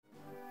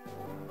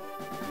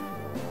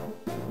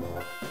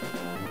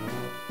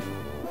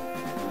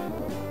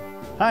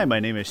Hi,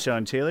 my name is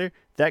Sean Taylor.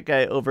 That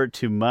guy over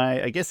to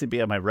my, I guess he'd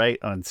be on my right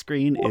on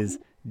screen, is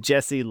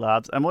Jesse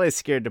Lobbs. I'm always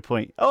scared to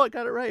point. Oh, I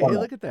got it right. Hey,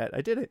 look at that.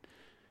 I did it.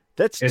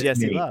 That's It's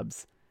Jesse me.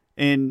 Lobbs.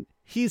 And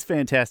he's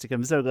fantastic.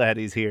 I'm so glad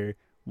he's here.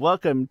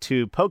 Welcome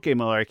to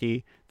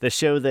Pokemalarkey, the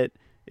show that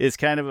is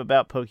kind of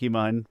about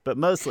Pokemon, but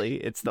mostly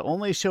it's the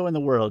only show in the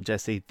world,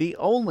 Jesse, the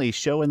only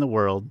show in the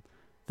world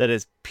that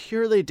is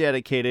purely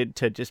dedicated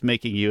to just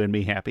making you and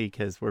me happy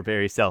because we're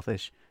very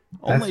selfish.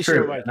 That's Only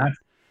show true. I And can.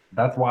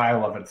 that's why I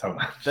love it so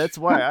much. That's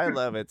why I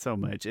love it so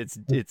much. It's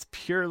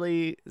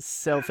purely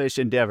selfish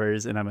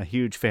endeavors, and I'm a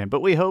huge fan.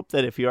 But we hope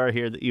that if you are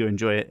here, that you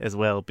enjoy it as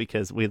well,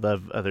 because we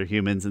love other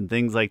humans and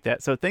things like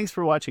that. So thanks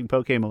for watching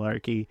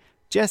Pokemalarkey.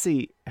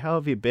 Jesse, how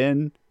have you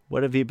been?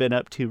 What have you been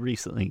up to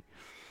recently?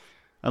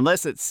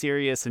 Unless it's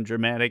serious and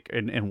dramatic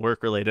and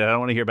work related, I don't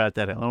want to hear about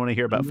that. I don't want to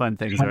hear about fun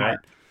things. All right,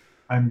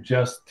 I'm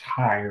just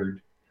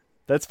tired.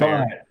 that's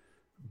fair.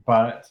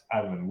 But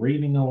I've been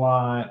reading a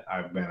lot.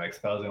 I've been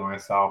exposing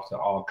myself to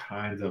all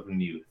kinds of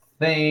new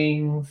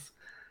things.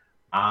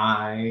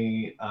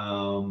 I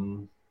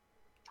am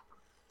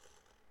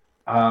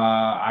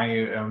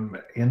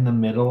in the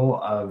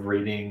middle of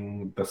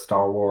reading the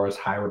Star Wars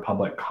High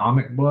Republic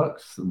comic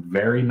books.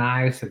 Very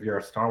nice if you're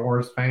a Star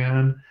Wars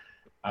fan.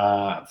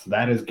 So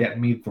that is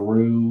getting me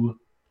through.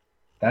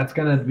 That's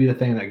going to be the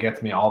thing that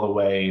gets me all the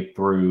way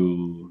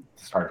through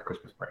the start of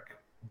Christmas break.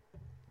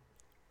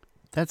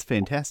 That's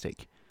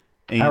fantastic.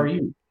 And How are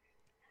you?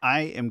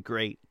 I am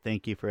great.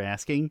 Thank you for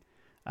asking.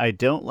 I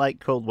don't like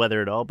cold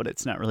weather at all, but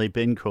it's not really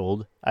been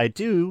cold. I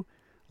do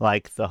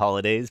like the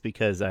holidays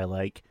because I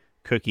like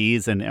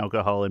cookies and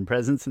alcohol and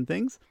presents and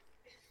things.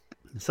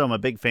 So I'm a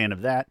big fan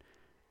of that.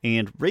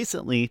 And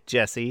recently,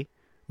 Jesse,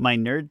 my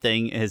nerd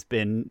thing has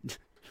been...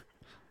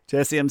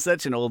 Jesse, I'm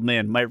such an old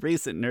man. My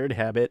recent nerd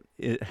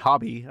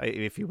hobby,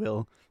 if you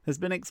will, has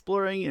been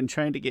exploring and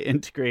trying to get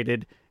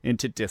integrated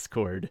into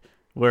Discord,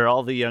 where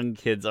all the young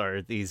kids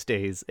are these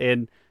days.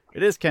 And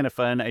it is kind of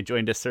fun. I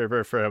joined a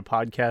server for a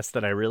podcast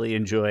that I really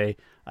enjoy.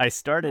 I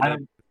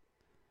don't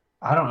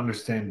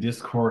understand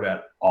Discord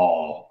at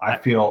all. I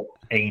feel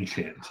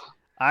ancient.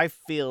 I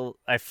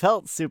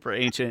felt super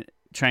ancient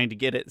trying to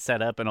get it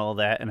set up and all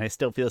that, and I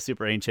still feel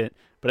super ancient,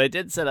 but I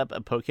did set up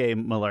a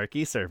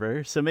Pokemalarkey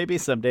server, so maybe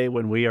someday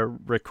when we are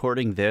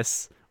recording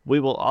this, we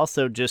will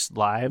also just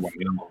live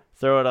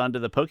throw it onto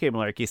the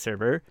Pokemalarkey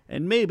server,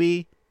 and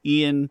maybe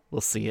Ian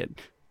will see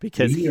it,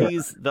 because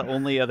he's the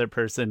only other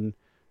person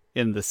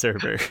in the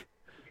server.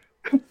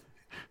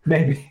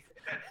 Maybe.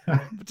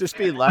 Just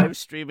be live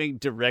streaming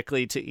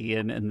directly to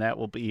Ian, and that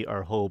will be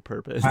our whole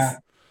purpose.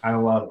 I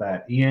love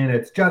that. Ian,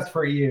 it's just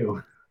for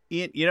you.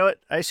 Ian, you know what?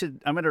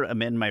 I'm going to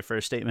amend my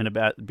first statement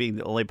about being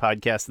the only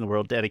podcast in the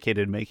world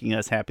dedicated to making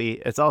us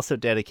happy. It's also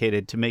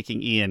dedicated to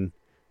making Ian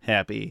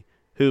happy,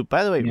 who,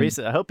 by the way,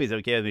 recently, I hope he's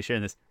okay with me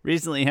sharing this,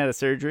 recently had a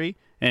surgery,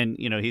 and,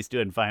 he's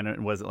doing fine. It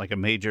wasn't like a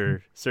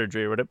major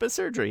surgery or whatever, but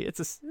surgery. It's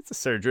a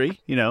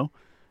surgery,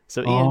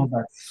 So Ian,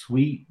 that's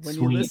sweet, when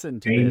sweet you listen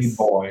to baby this,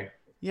 boy.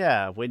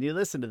 Yeah, when you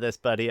listen to this,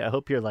 buddy, I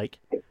hope you're like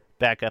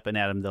back up and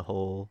at him the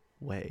whole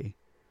way.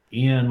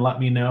 Ian, let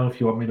me know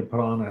if you want me to put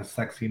on a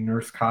sexy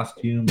nurse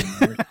costume.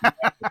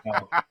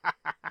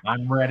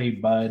 I'm ready,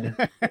 bud.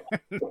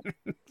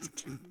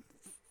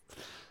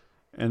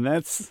 And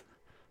that's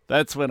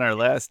when our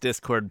last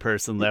Discord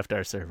person left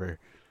our server.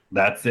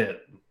 That's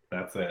it.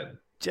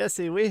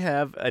 Jesse, we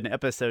have an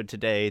episode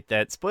today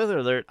that, spoiler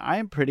alert,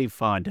 I'm pretty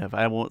fond of.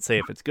 I won't say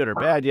if it's good or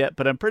bad yet,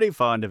 but I'm pretty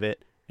fond of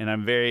it, and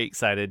I'm very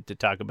excited to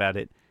talk about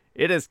it.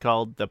 It is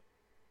called the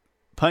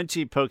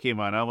Punchy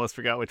Pokemon. I almost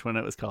forgot which one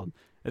it was called.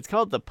 It's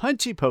called the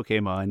Punchy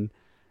Pokemon,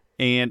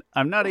 and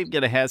I'm not even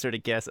going to hazard a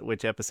guess at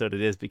which episode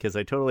it is because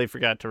I totally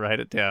forgot to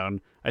write it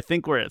down. I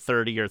think we're at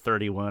 30 or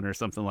 31 or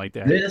something like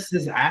that. This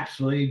is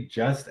actually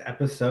just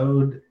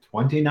episode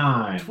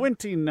 29.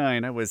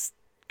 29. I was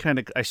kind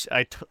of...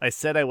 I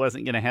said I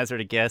wasn't going to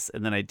hazard a guess,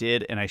 and then I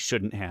did, and I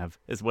shouldn't have,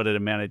 is what it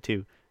amounted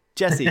to.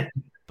 Jesse,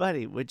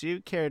 buddy, would you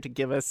care to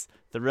give us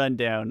the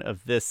rundown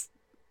of this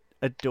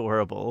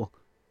adorable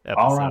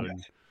episode?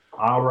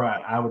 All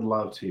right, I would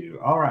love to.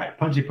 All right,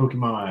 Punchy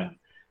Pokemon.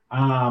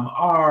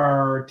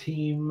 Our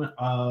team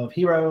of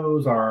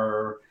heroes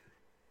are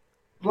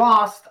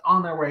lost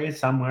on their way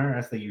somewhere,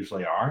 as they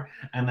usually are,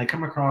 and they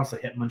come across a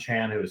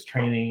Hitmonchan who is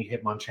training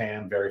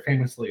Hitmonchan very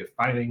famously of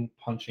fighting,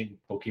 punching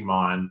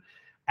Pokemon.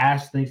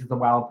 Ash thinks it's a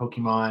wild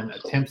Pokemon,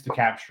 attempts to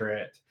capture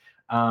it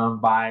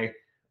by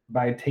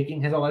taking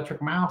his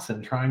electric mouse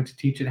and trying to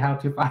teach it how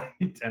to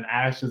fight. And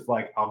Ash is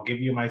like, I'll give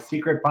you my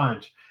secret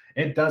punch.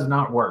 It does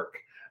not work.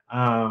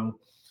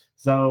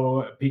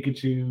 So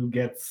Pikachu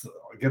gets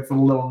a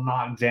little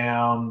knocked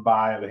down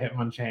by the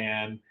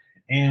Hitmonchan,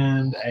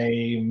 and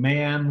a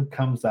man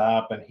comes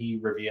up and he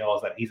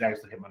reveals that he's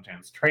actually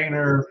Hitmonchan's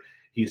trainer.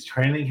 He's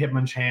training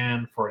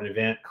Hitmonchan for an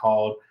event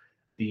called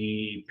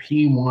the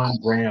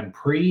P1 Grand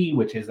Prix,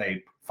 which is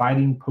a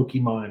fighting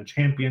Pokemon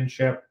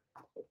championship.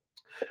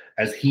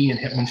 As he and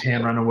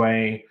Hitmonchan run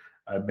away,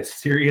 a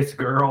mysterious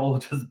girl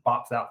just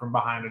pops out from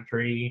behind a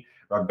tree,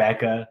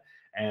 Rebecca,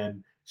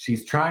 and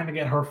she's trying to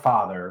get her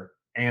father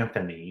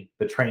Anthony,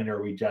 the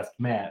trainer we just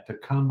met, to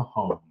come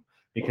home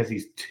because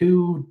he's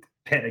too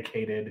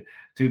dedicated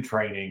to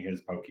training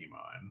his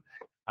Pokemon.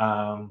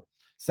 Um,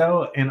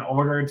 so, in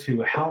order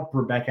to help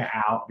Rebecca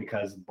out,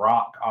 because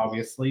Brock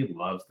obviously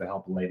loves to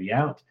help a lady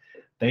out,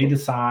 they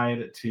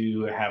decide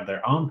to have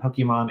their own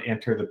Pokemon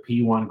enter the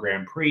P1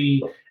 Grand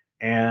Prix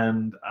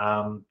and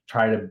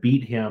try to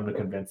beat him to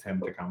convince him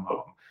to come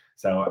home.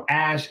 So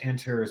Ash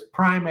enters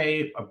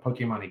Primate, a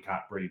Pokemon he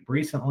caught pretty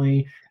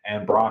recently,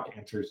 and Brock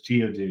enters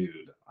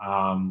Geodude.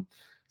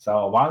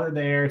 So while they're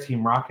there,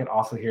 Team Rocket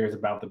also hears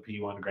about the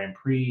P1 Grand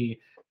Prix,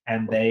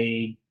 and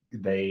they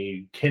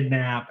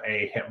kidnap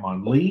a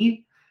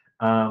Hitmonlee.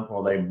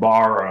 Well, they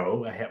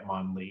borrow a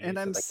Hitmonlee. And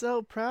I'm they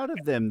so proud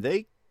of them.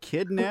 They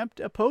kidnapped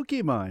a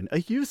Pokemon,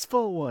 a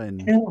useful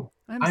one.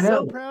 I'm I so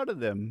know. proud of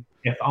them.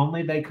 If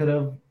only they could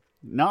have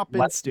Not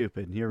been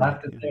stupid. You're right.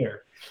 left it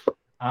there.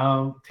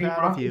 Proud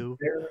of you.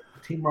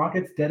 Team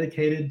Rocket's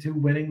dedicated to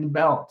winning the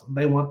belt.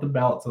 They want the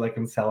belt so they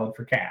can sell it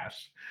for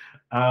cash.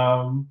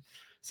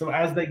 So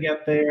as they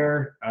get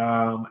there,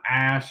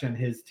 Ash and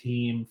his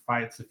team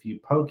fights a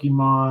few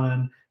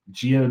Pokemon.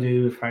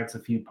 Geodude fights a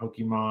few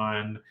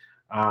Pokemon.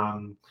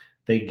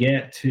 They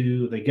get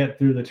through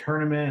the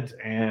tournament,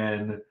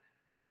 and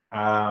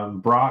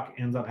Brock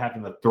ends up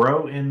having to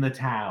throw in the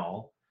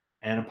towel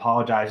and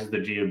apologizes to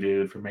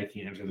Geodude for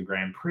making it into the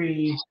Grand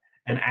Prix.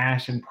 And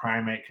Ash and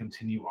Primate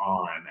continue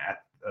on.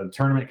 The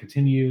tournament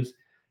continues.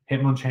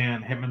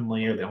 Hitmonchan,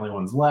 Hitmonlee are the only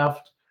ones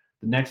left.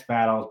 The next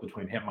battle is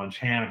between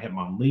Hitmonchan and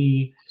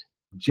Hitmonlee.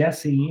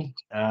 Jesse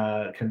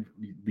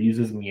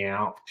uses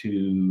Meowth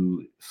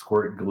to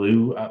squirt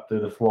glue up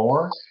through the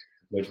floor,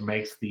 which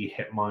makes the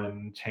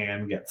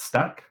Hitmonchan get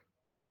stuck.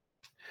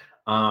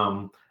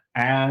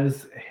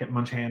 As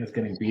Hitmonchan is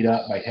getting beat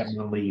up by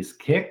Hitmonlee's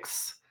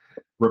kicks,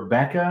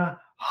 Rebecca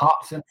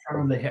hops in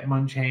front of the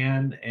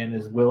Hitmonchan and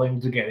is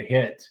willing to get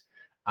hit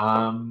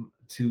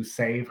to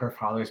save her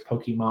father's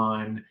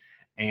Pokemon.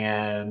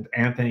 And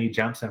Anthony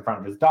jumps in front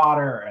of his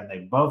daughter, and they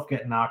both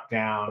get knocked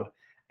down.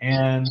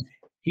 And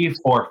he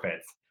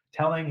forfeits,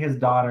 telling his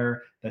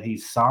daughter that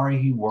he's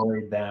sorry he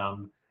worried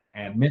them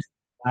and missed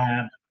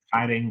that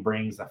fighting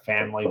brings a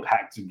family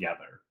back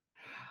together.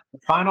 The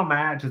final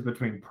match is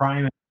between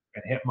Primate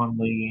and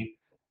Hitmonlee.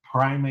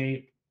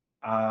 Primate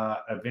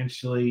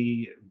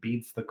eventually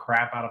beats the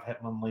crap out of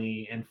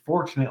Hitmonlee. And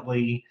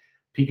fortunately,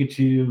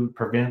 Pikachu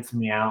prevents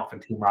Meowth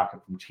and Team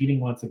Rocket from cheating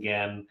once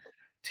again.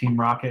 Team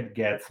Rocket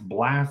gets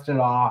blasted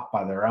off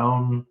by their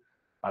own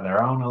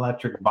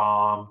electric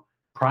bomb.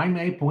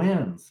 Primate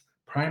wins.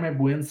 Primate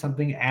wins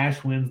something.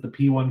 Ash wins the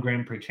P1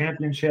 Grand Prix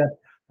Championship.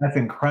 That's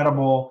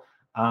incredible.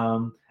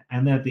 And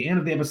then at the end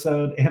of the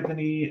episode,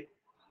 Anthony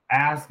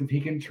asks if he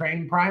can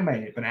train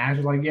Primate. And Ash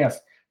is like, yes,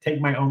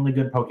 take my only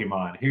good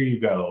Pokemon. Here you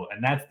go.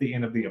 And that's the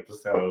end of the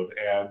episode.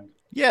 And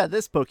yeah,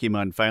 this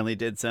Pokemon finally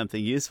did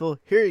something useful.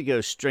 Here you go,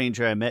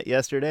 stranger I met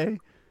yesterday.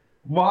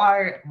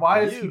 Why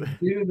does he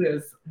do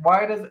this?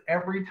 Why does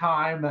every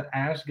time that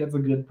Ash gets a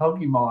good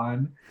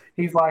Pokemon,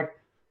 he's like,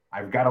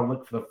 I've got to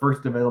look for the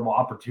first available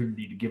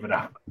opportunity to give it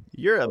up.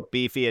 You're a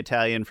beefy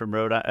Italian from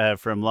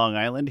Long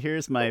Island.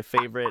 Here's my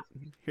favorite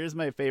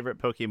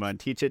Pokemon.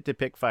 Teach it to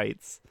pick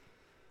fights.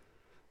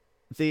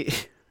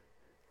 That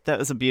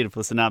was a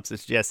beautiful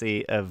synopsis,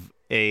 Jesse, of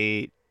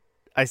I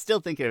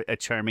still think a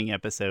charming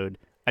episode.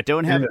 I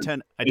don't have a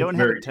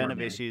ton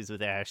of issues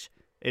with Ash.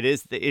 It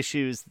is the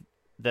issues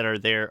that are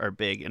there are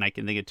big, and I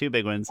can think of two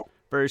big ones.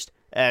 First,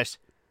 Ash,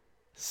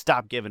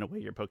 stop giving away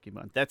your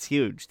Pokemon. That's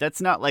huge.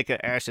 That's not like an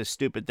Ash's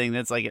stupid thing.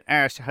 That's like an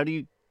Ash, how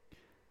do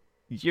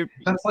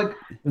that's like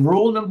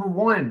rule number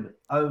one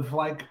of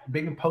like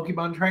being a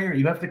Pokemon trainer.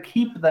 You have to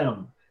keep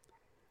them.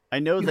 I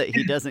know that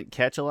he doesn't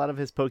catch a lot of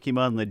his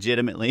Pokemon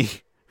legitimately.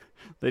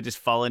 They just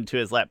fall into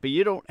his lap. But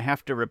you don't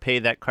have to repay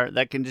that card.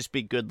 That can just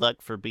be good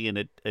luck for being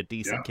a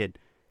decent kid.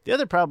 The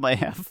other problem I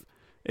have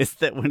is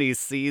that when he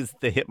sees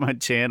the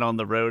Hitmonchan on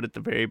the road at the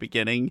very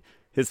beginning,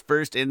 his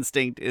first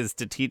instinct is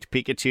to teach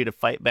Pikachu to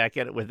fight back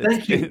at it with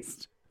its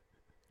fist.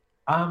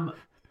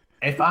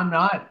 If I'm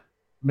not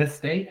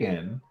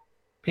mistaken,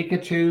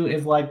 Pikachu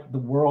is like the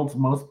world's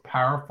most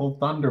powerful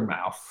Thunder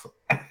Mouse.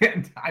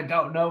 And I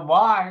don't know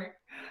why.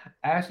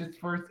 Ash's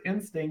first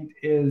instinct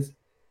is,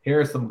 here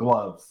are some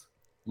gloves.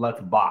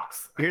 Let's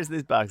box. Here's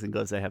these boxing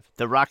gloves I have.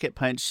 The Rocket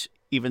Punch,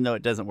 even though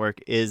it doesn't work,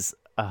 is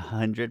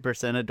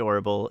 100%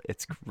 adorable.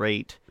 It's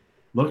great.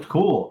 Looked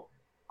cool.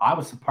 I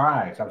was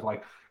surprised. I was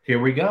like, here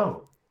we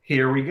go.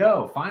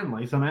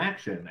 Finally, some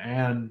action.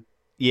 And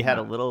you had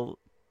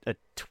a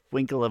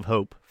twinkle of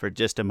hope for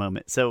just a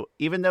moment. So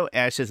even though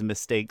Ash's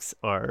mistakes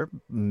are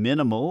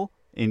minimal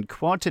in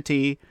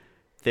quantity,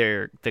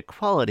 the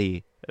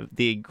quality,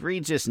 the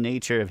egregious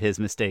nature of his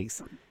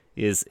mistakes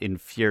is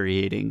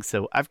infuriating.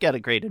 So I've got a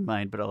grade in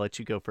mind, but I'll let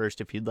you go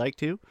first if you'd like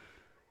to.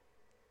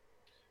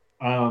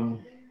 I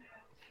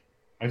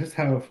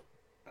still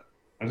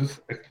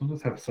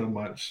just have so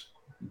much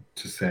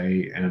to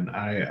say, and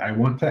I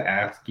want to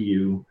ask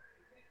you,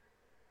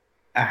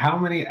 how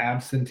many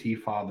absentee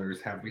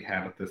fathers have we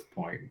had at this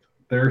point?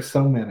 There are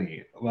so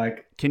many.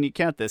 Like Can you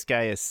count this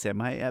guy as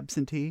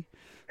semi-absentee?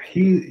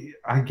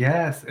 I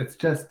guess it's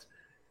just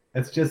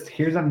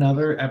here's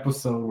another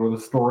episode where the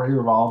story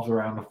revolves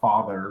around a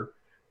father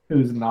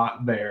who's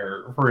not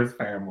there for his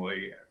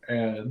family.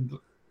 And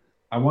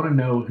I want to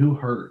know who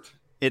hurt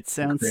It the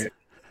sounds creator.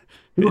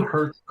 Who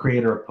hurt the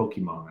creator of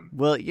Pokemon?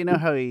 well. You know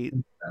how he.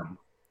 Them.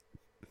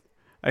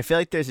 I feel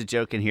like there's a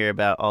joke in here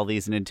about all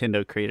these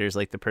Nintendo creators,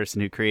 like the person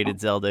who created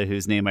Zelda,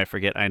 whose name I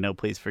forget. I know,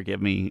 please forgive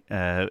me.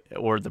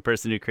 Or the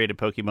person who created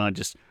Pokemon,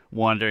 just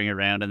wandering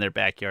around in their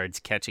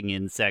backyards, catching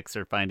insects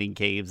or finding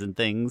caves and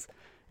things.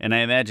 And I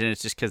imagine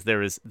it's just because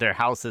their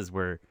houses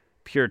were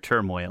pure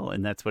turmoil,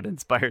 and that's what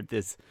inspired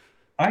this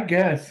I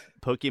guess.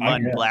 I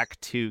Pokemon guess.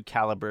 Black 2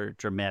 caliber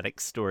dramatic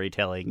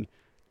storytelling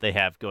they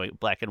have going.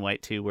 Black and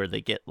White 2, where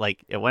they get,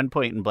 like, at one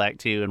point in Black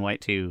 2 and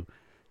White 2,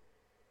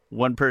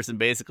 one person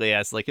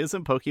asks, like,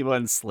 isn't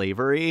Pokemon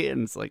slavery?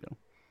 And it's like,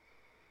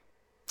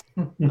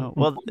 oh,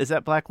 well, is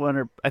that Black 1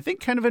 or I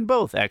think kind of in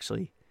both,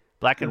 actually.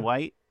 Black and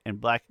White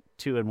and Black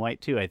 2 and White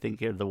 2, I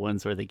think, are the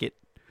ones where they get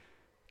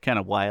kind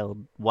of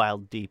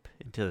wild deep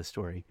into the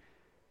story.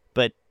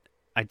 But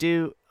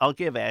I'll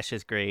give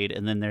Ash's grade,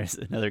 and then there's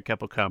another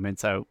couple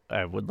comments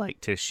I would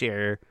like to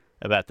share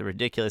about the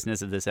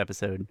ridiculousness of this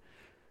episode.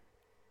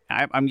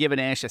 I'm giving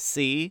Ash a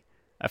C.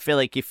 I feel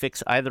like you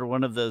fix either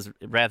one of those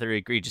rather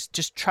egregious.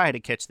 Just try to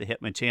catch the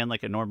Hitmonchan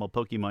like a normal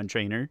Pokemon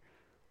trainer,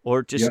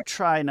 or just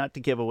try not to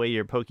give away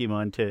your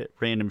Pokemon to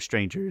random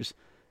strangers,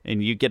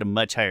 and you get a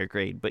much higher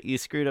grade. But you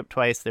screwed up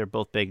twice. They're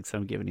both big, so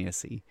I'm giving you a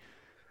C.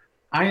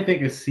 I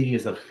think a C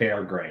is a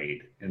fair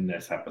grade in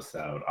this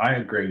episode. I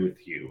agree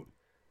with you.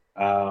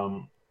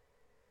 Um,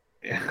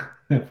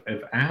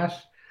 if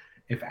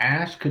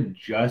Ash could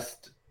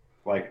just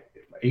like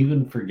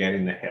even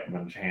forgetting the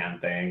Hitmonchan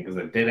thing because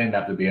it did end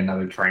up to be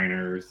another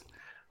trainer's,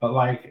 but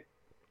like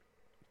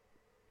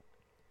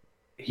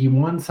he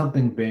won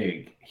something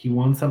big. He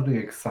won something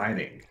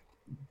exciting.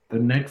 The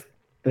next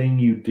thing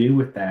you do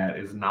with that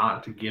is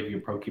not to give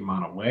your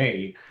Pokemon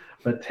away,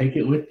 but take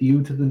it with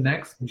you to the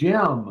next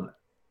gym.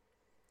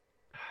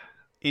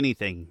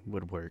 Anything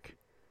would work.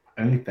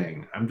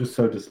 Anything. I'm just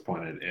so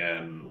disappointed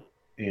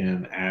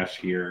in Ash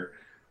here.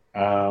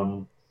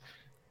 Um,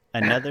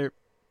 Another.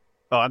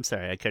 Oh, I'm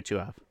sorry, I cut you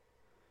off.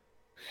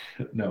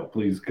 no,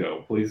 please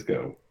go. Please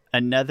go.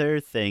 Another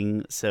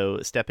thing.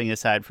 So stepping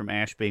aside from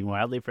Ash being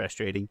wildly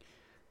frustrating,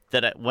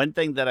 one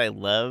thing that I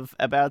love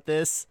about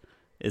this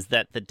is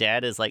that the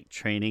dad is like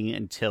training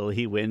until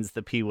he wins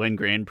the P1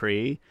 Grand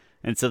Prix.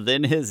 And so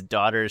then his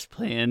daughter's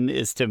plan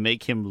is to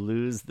make him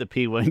lose the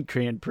P1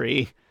 Grand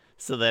Prix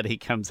so that he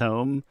comes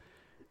home.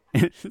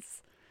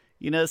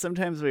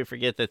 Sometimes we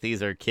forget that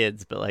these are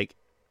kids, but like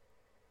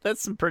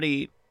that's some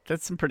pretty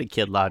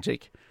kid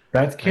logic.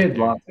 That's Right kid there.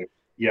 logic.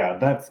 Yeah,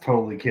 that's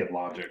totally kid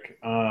logic.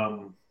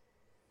 And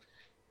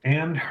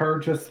her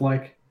just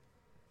like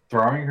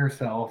throwing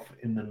herself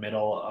in the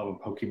middle of a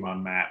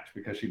Pokemon match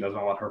because she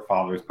doesn't want her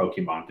father's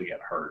Pokemon to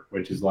get hurt,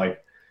 which is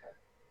like,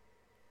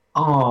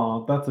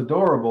 oh, that's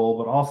adorable,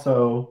 but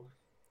also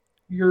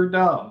you're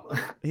dumb.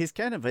 He's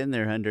kind of in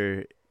there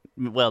under,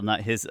 well,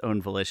 not his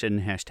own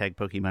volition, hashtag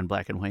Pokemon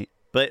Black and White,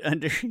 but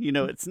under,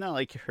 it's not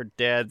like her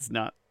dad's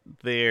not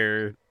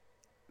there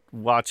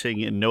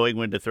watching and knowing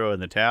when to throw in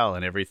the towel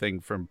and everything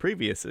from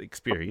previous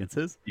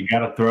experiences. You got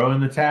to throw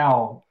in the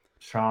towel,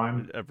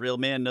 Sean. A real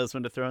man knows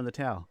when to throw in the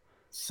towel.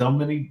 So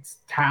many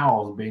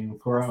towels being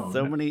thrown.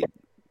 So many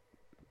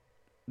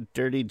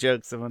dirty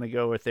jokes I want to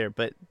go with there,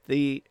 but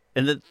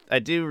I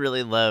do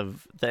really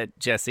love that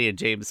Jesse and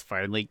James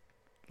finally,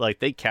 like,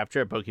 they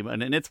capture a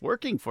Pokemon and it's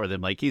working for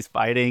them. Like, he's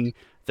fighting,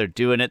 they're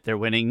doing it, they're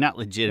winning, not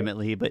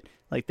legitimately, but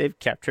like they've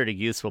captured a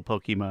useful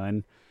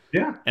Pokemon.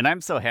 Yeah. And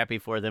I'm so happy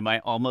for them. I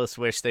almost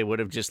wish they would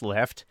have just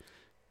left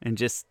and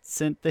just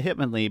sent the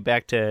Hitmonlee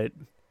back to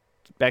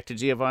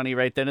Giovanni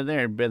right then and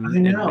there and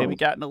maybe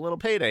gotten a little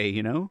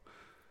payday,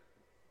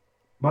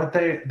 But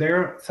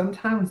they're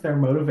sometimes their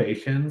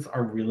motivations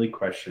are really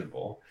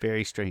questionable.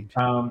 Very strange.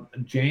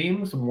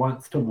 James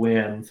wants to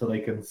win so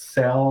they can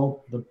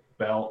sell the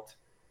belt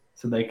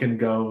so they can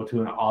go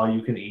to an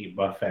all-you-can-eat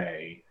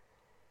buffet.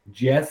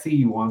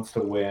 Jessie wants to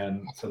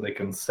win so they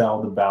can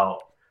sell the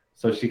belt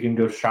so she can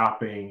go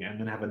shopping and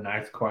then have a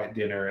nice quiet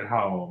dinner at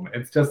home.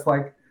 It's just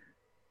like,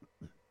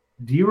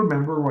 do you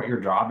remember what your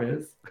job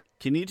is?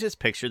 Can you just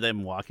picture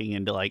them walking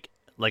into like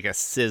a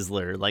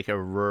Sizzler, like a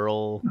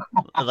rural,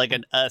 like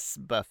an Us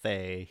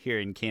buffet here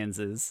in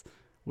Kansas,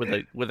 with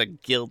a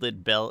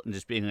gilded belt, and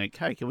just being like,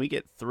 "Hi, can we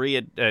get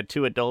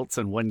two adults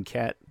and one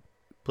cat,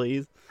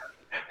 please?"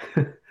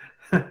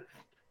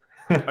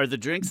 Are the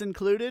drinks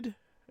included?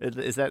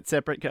 Is that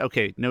separate?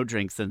 Okay, no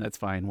drinks then. That's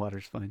fine.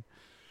 Water's fine.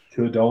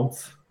 2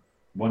 adults,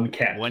 1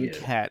 cat. One kid.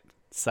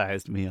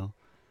 cat-sized meal.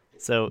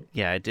 So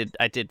yeah,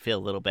 I did feel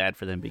a little bad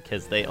for them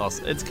because they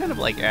also, it's kind of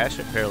like Ash,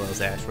 it parallels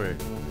Ash, where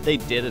they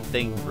did a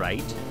thing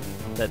right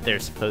that they're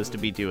supposed to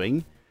be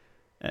doing,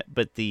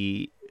 but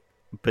the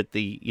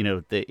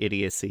the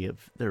idiocy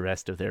of the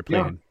rest of their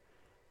plan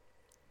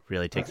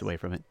really takes away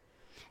from it.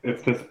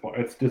 It's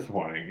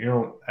disappointing.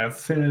 As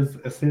soon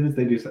as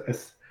they do,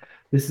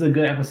 this is a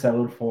good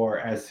episode for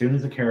as soon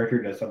as a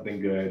character does something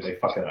good, they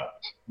fuck it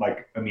up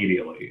like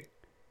immediately.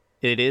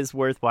 It is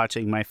worth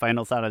watching. My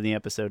final thought on the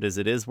episode is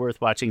it is worth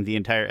watching the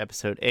entire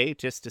episode. A,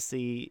 just to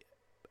see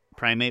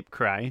Primeape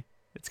cry.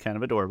 It's kind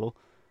of adorable.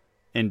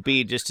 And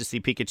B, just to see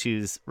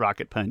Pikachu's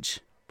rocket punch.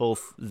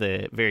 Both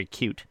very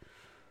cute.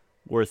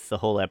 Worth the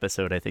whole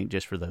episode, I think,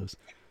 just for those.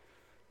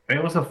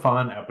 It was a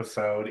fun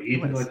episode,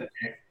 even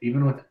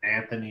with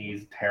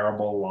Anthony's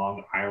terrible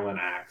Long Island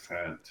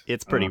accent.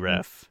 It's pretty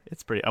rough.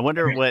 It's pretty. I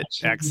wonder what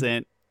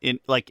accent in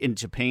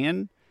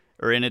Japan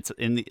or in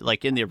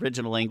the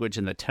original language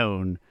and the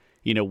tone.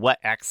 What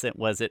accent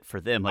was it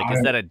for them?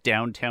 Is that a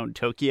downtown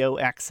Tokyo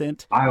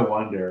accent? I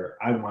wonder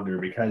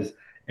because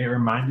it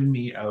reminded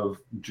me of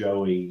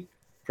Joey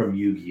from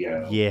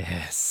Yu-Gi-Oh!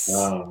 Yes.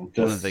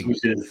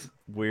 Which is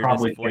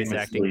weirdest voice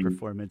acting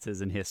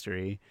performances in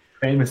history.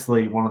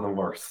 Famously one of the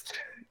worst.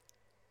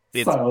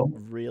 It's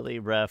really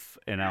rough,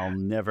 and I'll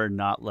never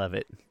not love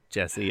it,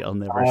 Jesse. I'll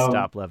never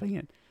stop loving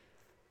it.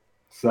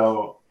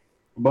 So,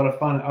 but a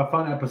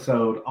fun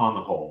episode on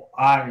the whole.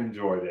 I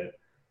enjoyed it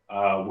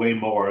way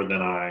more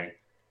than I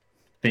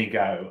think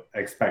I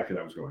expected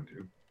I was going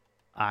to.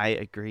 I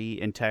agree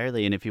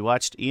entirely. And if you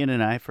watched Ian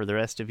and I, for the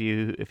rest of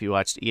you, if you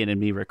watched Ian and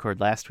me record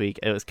last week,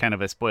 it was kind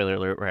of a spoiler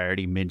alert where I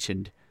already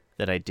mentioned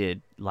that I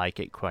did like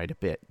it quite a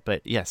bit.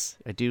 But yes,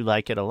 I do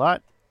like it a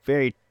lot.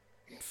 Very,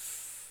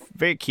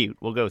 very cute.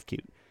 We'll go with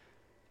cute.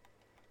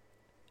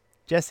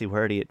 Jesse, we're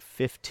already at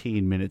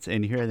 15 minutes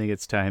in here. I think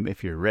it's time,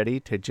 if you're ready,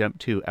 to jump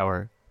to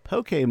our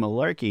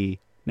Poke-Malarkey.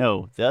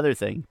 No, the other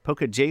thing,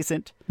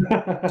 Poke-Adjacent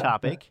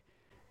topic.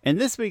 And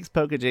this week's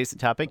Poke-Adjacent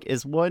topic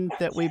is one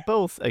that we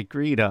both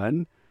agreed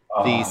on.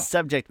 The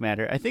subject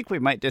matter. I think we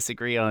might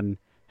disagree on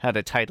how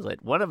to title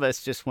it. One of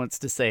us just wants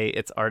to say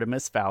it's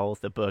Artemis Fowl,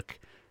 the book.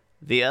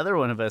 The other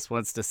one of us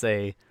wants to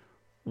say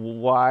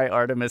why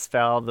Artemis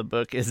Fowl, the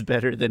book, is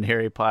better than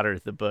Harry Potter,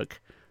 the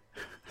book.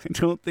 I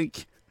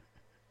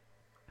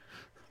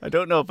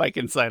don't know if I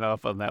can sign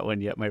off on that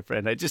one yet, my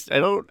friend. I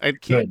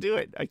can't do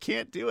it. I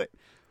can't do it.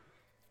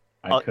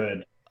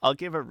 I'll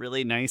give a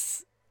really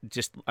nice,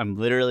 I'm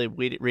literally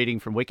reading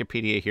from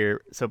Wikipedia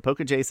here. So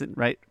Poke-Adjacent,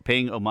 right?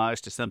 Paying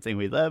homage to something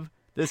we love.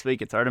 This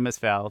week it's Artemis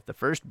Fowl, the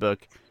first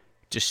book.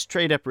 Just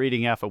straight up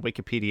reading off of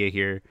Wikipedia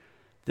here.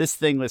 This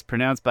thing was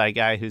pronounced by a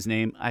guy whose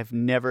name I've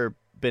never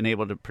been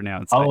able to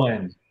pronounce.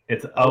 Owen.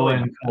 It's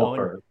Owen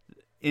Colfer.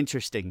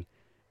 Interesting.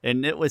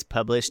 And it was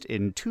published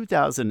in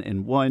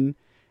 2001. And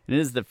it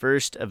is the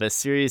first of a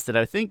series that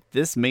I think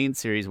this main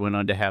series went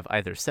on to have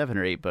either 7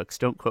 or 8 books.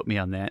 Don't quote me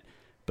on that.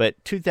 But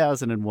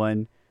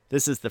 2001,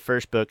 this is the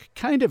first book,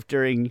 kind of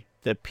during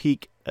the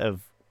peak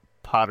of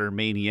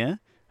Pottermania,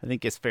 I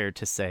think it's fair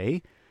to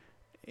say.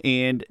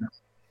 And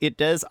it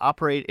does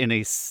operate in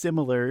a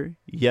similar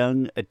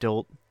young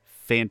adult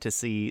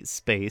fantasy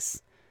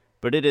space,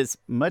 but it is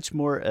much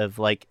more of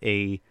like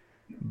a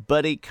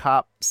buddy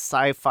cop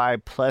sci-fi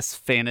plus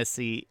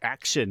fantasy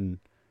action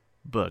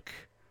book.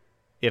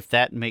 If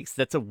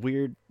that's a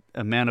weird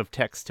amount of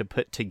text to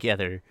put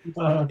together.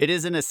 It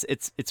is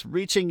it's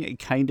reaching a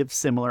kind of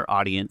similar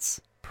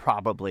audience,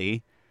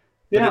 probably,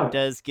 but it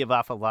does give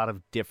off a lot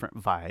of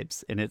different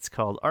vibes. And it's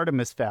called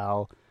Artemis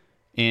Fowl.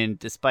 And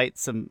despite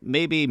some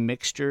maybe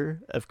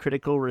mixture of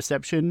critical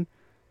reception,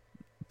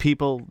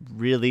 people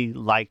really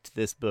liked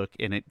this book,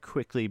 and it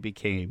quickly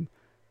became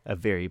a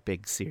very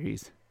big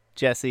series.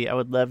 Jesse, I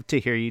would love to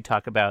hear you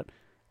talk about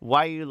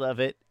why you love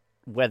it,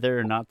 whether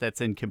or not that's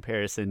in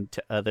comparison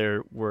to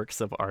other works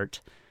of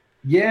art.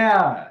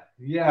 Yeah.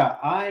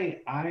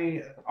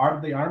 The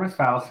Artemis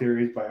Fowl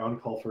series by Owen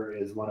Colfer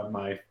is one of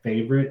my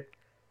favorite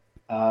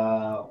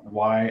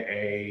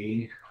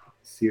YA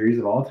series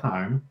of all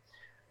time.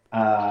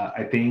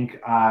 I think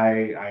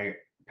I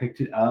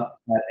picked it up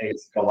at a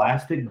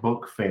Scholastic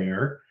book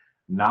fair,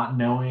 not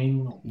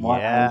knowing what.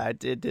 Yeah, I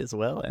did as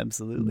well.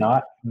 Absolutely.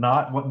 Not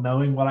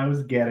knowing what I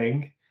was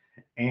getting,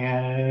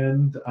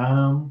 and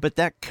but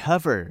that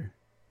cover,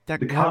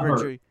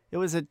 it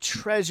was a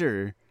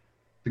treasure.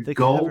 The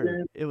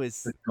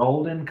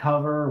golden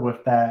cover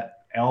with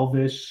that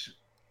elvish,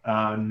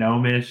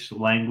 gnomish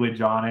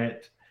language on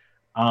it.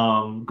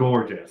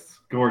 Gorgeous.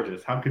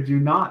 How could you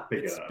not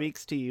pick it up? It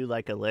speaks to you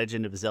like a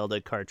Legend of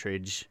Zelda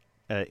cartridge,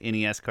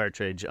 NES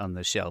cartridge on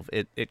the shelf.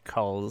 It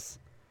calls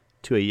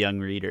to a young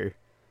reader.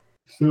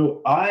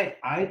 So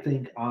I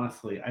think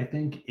honestly,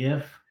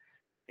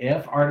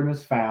 if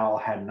Artemis Fowl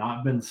had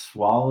not been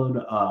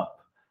swallowed up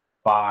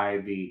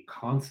by the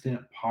constant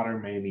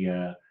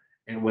Pottermania,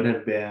 it would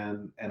have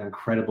been an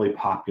incredibly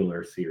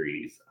popular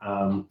series.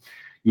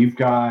 You've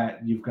got,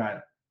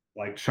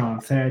 like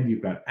Sean said,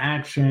 you've got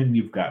action,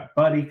 you've got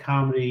buddy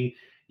comedy,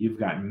 you've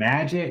got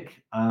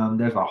magic.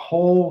 There's a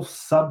whole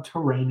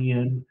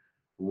subterranean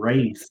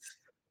race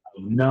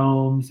of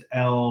gnomes,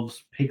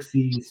 elves,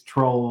 pixies,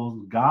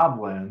 trolls,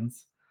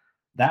 goblins.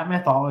 That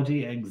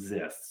mythology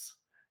exists.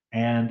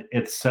 And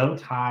it's so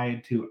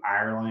tied to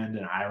Ireland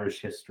and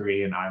Irish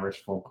history and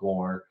Irish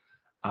folklore.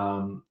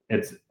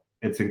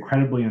 It's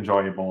incredibly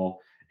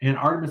enjoyable. And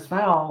Artemis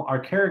Fowl,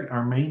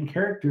 our main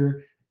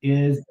character,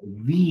 is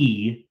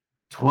the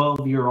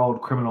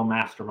 12-year-old criminal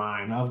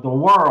mastermind of the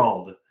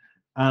world.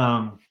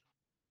 Um,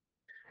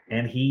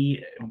 and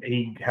he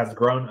has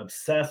grown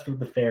obsessed with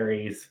the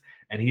fairies,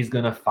 and he's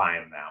going to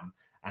find them.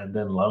 And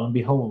then lo and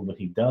behold, when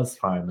he does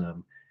find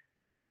them,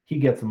 he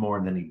gets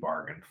more than he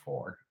bargained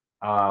for.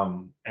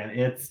 And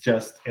it's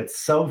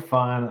so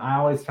fun. I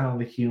always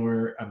found the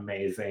humor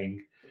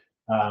amazing.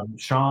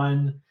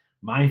 Sean,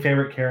 my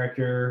favorite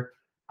character,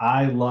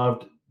 I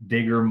loved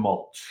Digger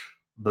Mulch,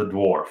 the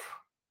dwarf.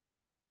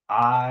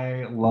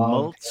 I loved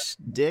Mulch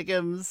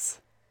Diggums,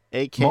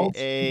 Mulch.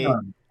 aka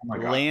Oh my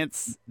god,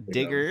 Lance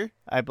Digger,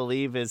 I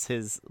believe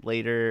is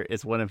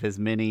one of his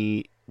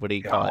many, what do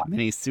you call it?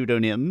 Many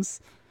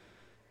pseudonyms.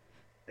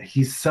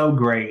 He's so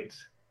great.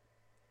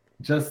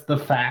 Just the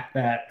fact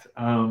that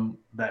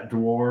that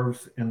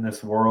dwarves in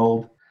this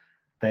world,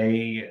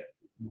 they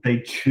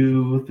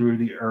chew through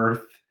the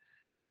earth,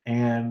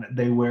 and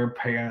they wear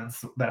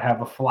pants that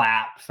have a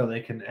flap so they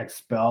can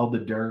expel the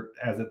dirt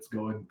as it's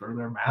going through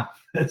their mouth.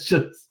 It's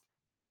just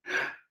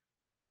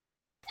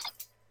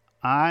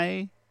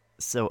I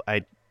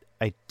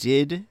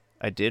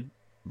did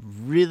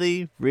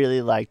really,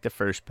 really like the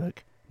first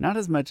book. Not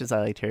as much as I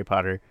liked Harry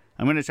Potter.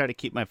 I'm going to try to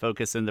keep my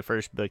focus in the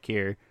first book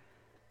here.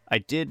 I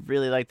did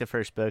really like the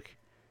first book,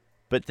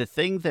 but the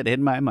thing that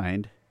in my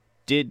mind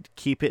did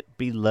keep it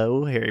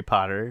below Harry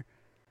Potter,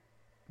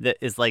 that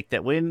is like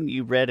that when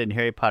you read in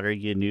Harry Potter,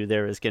 you knew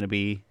there was going to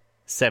be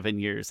 7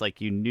 years. Like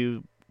you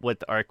knew what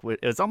the arc would.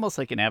 It was almost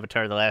like an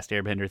Avatar: The Last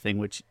Airbender thing,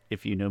 which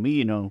if you know me,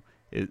 you know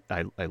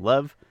I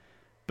love.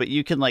 But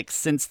you can like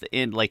sense the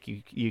end, like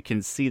you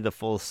can see the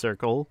full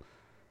circle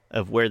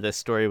of where the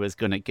story was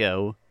going to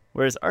go.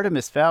 Whereas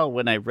Artemis Fowl,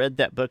 when I read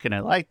that book and I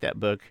liked that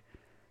book,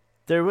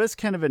 there was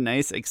kind of a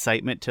nice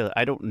excitement to,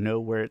 I don't know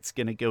where it's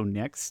going to go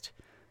next.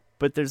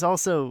 But there's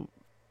also,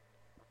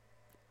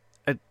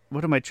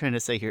 what am I trying to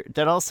say here?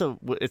 That also,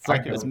 it's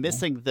like it was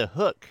missing the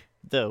hook,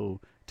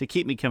 though, to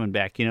keep me coming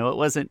back. You know, it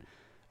wasn't,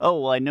 oh,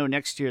 well, I know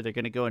next year they're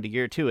going to go into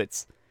year 2.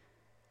 It's,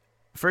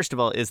 first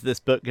of all, is this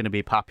book going to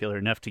be popular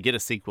enough to get a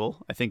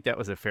sequel? I think that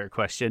was a fair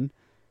question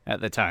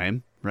at the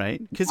time,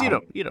 right? Because you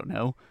don't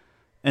know.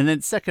 And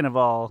then second of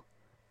all,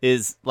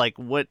 is like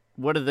what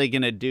are they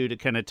going to do to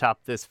kind of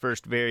top this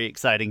first very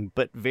exciting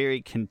but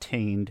very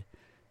contained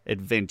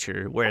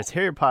adventure? Whereas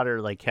Harry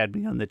Potter like had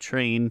me on the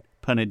train,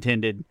 pun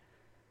intended,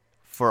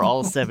 for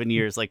all 7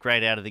 years, like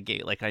right out of the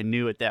gate. Like I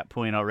knew at that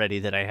point already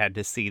that I had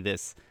to see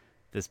this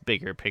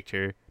bigger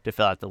picture to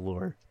fill out the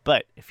lore.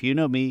 But if you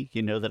know me,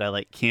 you know that I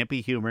like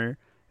campy humor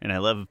and I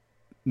love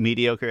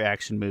mediocre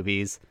action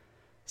movies.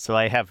 So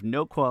I have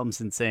no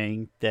qualms in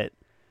saying that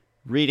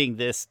reading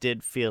this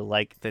did feel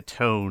like the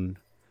tone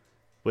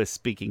was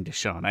speaking to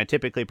Sean. I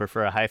typically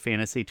prefer a high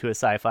fantasy to a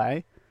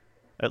sci-fi,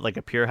 like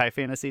a pure high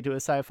fantasy to a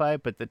sci-fi,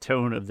 but the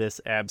tone of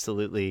this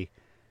absolutely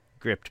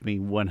gripped me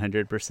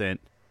 100%.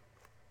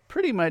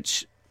 Pretty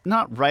much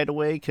not right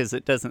away, because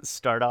it doesn't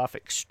start off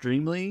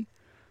extremely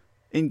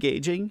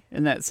engaging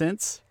in that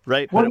sense,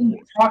 right? What but are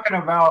you talking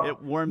about? It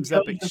warms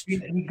up.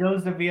 He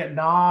goes to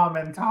Vietnam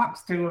and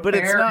talks to a but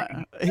fairy. It's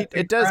not.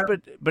 It does,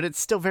 but it's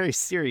still very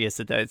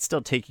serious at that. It's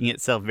still taking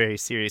itself very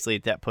seriously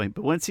at that point.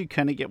 But once you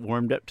kind of get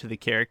warmed up to the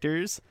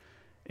characters,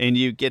 and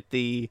you get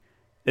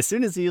as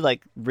soon as you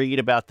like read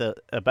about the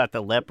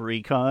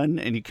leprechaun,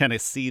 and you kind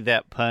of see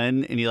that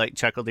pun, and you like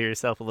chuckle to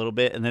yourself a little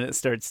bit, and then it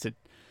starts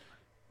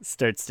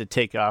to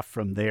take off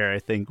from there. I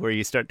think where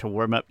you start to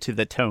warm up to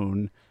the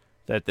tone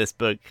that this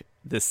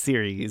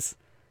series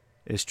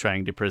is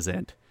trying to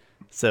present.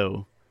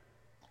 So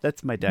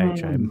that's my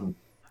diatribe.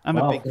 I'm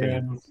a big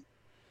fan.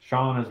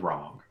 Sean is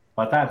wrong,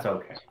 but that's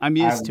okay. I'm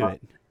used to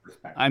it.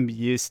 I'm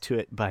used to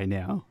it by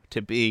now,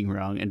 to being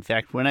wrong. In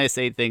fact, when I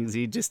say things,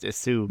 you just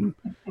assume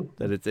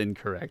that it's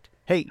incorrect.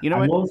 Hey, you know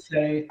what?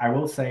 I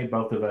will say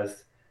both of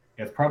us,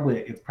 it's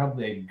probably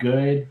a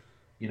good,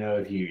 you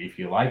know, if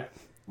you like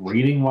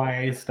reading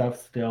YA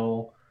stuff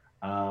still,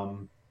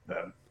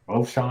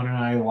 both Sean and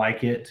I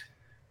like it.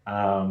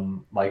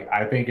 Like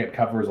I think it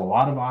covers a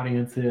lot of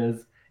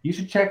audiences. You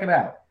should check it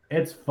out.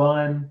 It's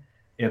fun.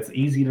 It's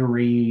easy to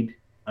read.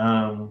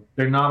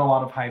 There's not a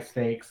lot of high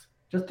stakes.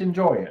 Just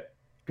enjoy it.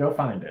 Go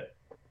find it.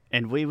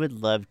 And we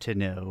would love to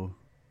know.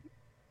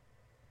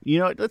 You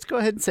know what? Let's go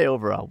ahead and say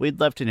overall. We'd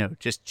love to know,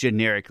 just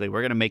generically.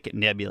 We're going to make it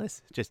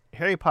nebulous. Just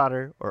Harry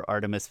Potter or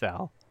Artemis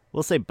Fowl.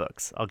 We'll say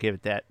books. I'll give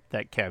it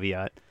that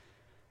caveat.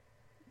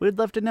 We'd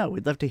love to know.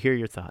 We'd love to hear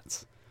your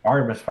thoughts.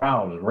 Artemis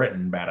Fowl is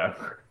written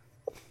better.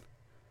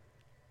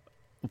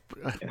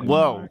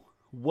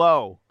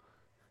 Whoa.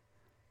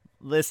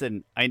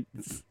 Listen,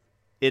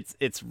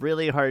 it's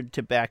really hard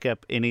to back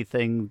up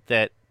anything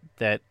that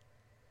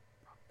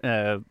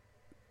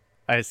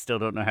I still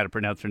don't know how to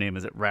pronounce her name.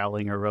 Is it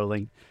Rowling or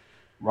Rowling?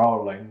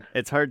 Rowling.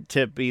 It's hard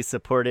to be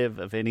supportive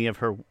of any of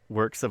her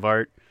works of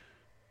art,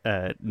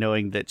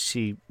 knowing that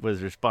she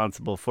was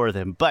responsible for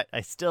them. But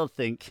I still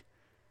think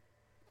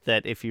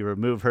that if you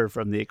remove her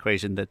from the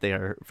equation, that they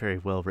are very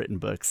well written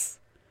books.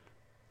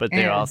 But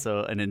they're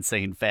also an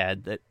insane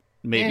fad that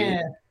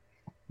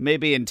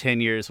maybe in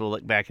 10 years we'll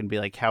look back and be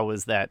like, how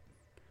was that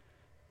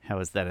How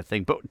is that a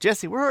thing? But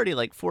Jesse, we're already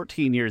like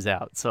 14 years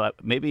out, so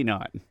maybe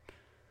not.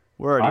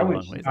 We're already a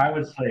long ways out. I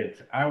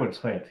would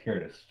say it's here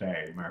to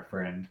stay, my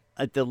friend.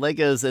 The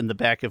Legos in the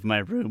back of my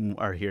room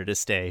are here to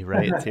stay,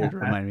 right? It's here to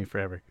remind me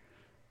forever.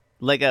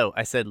 Lego.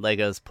 I said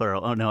Legos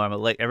plural. Oh no,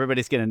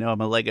 everybody's gonna know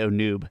I'm a Lego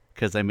noob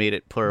because I made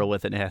it plural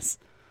with an S.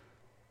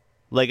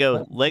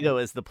 Lego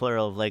is the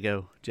plural of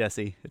Lego,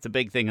 Jesse. It's a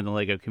big thing in the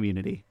Lego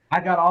community.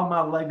 I got all my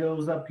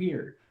Legos up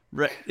here.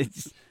 Right.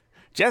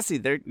 Jesse,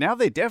 they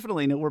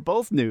definitely know we're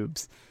both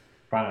noobs.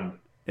 Fine.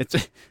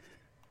 It's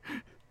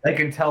They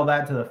can tell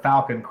that to the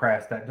Falcon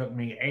crest that took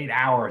me 8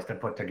 hours to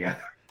put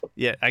together.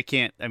 Yeah, I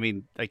can't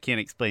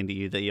explain to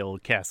you the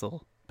old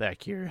castle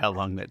back here, how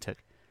long that took.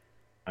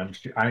 I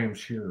am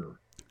sure.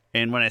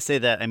 And when I say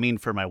that, I mean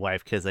for my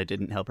wife, because I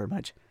didn't help her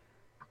much.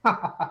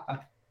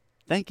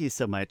 Thank you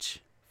so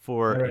much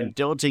for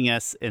indulging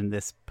us in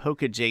this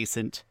poke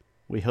adjacent.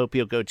 We hope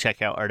you'll go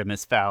check out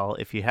Artemis Fowl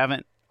if you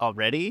haven't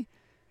already.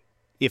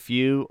 If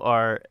you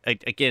are,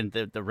 again,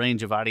 the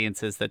range of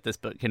audiences that this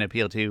book can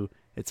appeal to,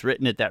 it's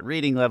written at that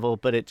reading level,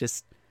 but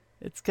it's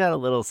got a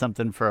little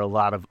something for a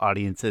lot of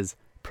audiences,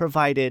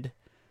 provided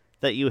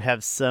that you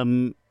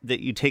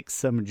take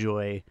some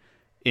joy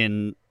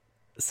in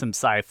some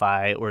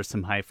sci-fi or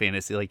some high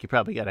fantasy. Like, you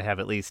probably got to have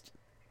at least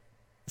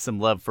some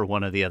love for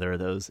one or the other of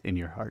those in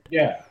your heart.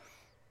 Yeah,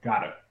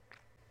 got it.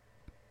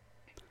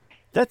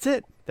 That's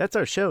it. That's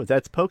our show.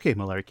 That's Poke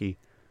Malarkey.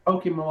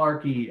 Poke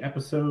Malarkey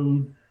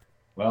episode,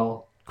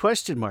 well...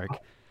 Question mark.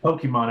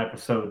 Pokemon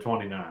episode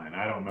 29.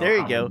 I don't know. There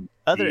you go.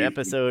 Other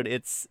episode,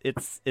 it's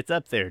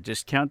up there.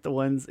 Just count the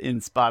ones in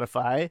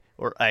Spotify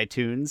or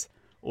iTunes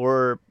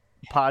or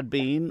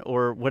Podbean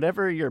or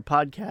whatever your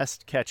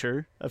podcast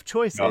catcher of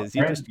choice is.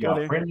 You just go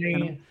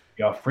there.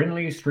 Your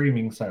friendly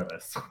streaming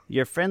service.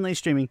 Your friendly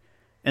streaming.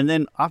 And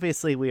then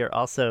obviously we are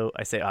also,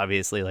 I say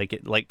obviously,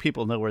 like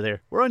people know we're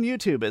there. We're on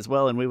YouTube as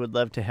well, and we would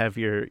love to have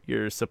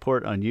your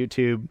support on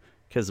YouTube,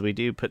 because we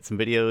do put some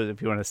videos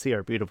if you want to see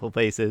our beautiful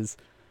faces.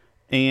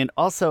 And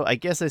also, I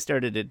guess I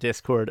started a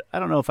Discord. I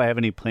don't know if I have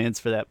any plans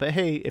for that, but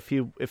hey, if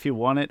you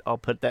want it, I'll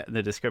put that in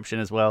the description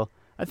as well.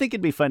 I think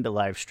it'd be fun to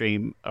live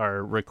stream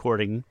our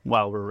recording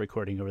while we're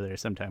recording over there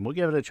sometime. We'll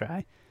give it a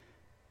try.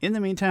 In the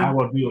meantime, I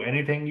will do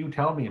anything you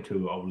tell me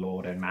to, oh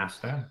Lord and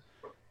Master.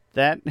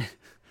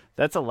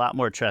 That's a lot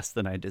more trust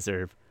than I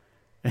deserve.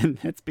 And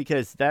that's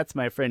because that's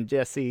my friend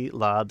Jesse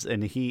Lobbs,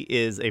 and he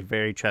is a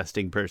very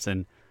trusting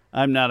person.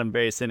 I'm not. I'm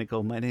very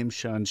cynical. My name's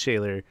Sean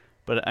Shaler.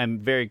 But I'm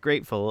very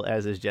grateful,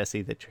 as is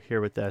Jesse, that you're here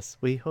with us.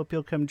 We hope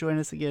you'll come join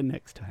us again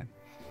next time.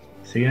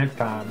 See you next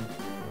time.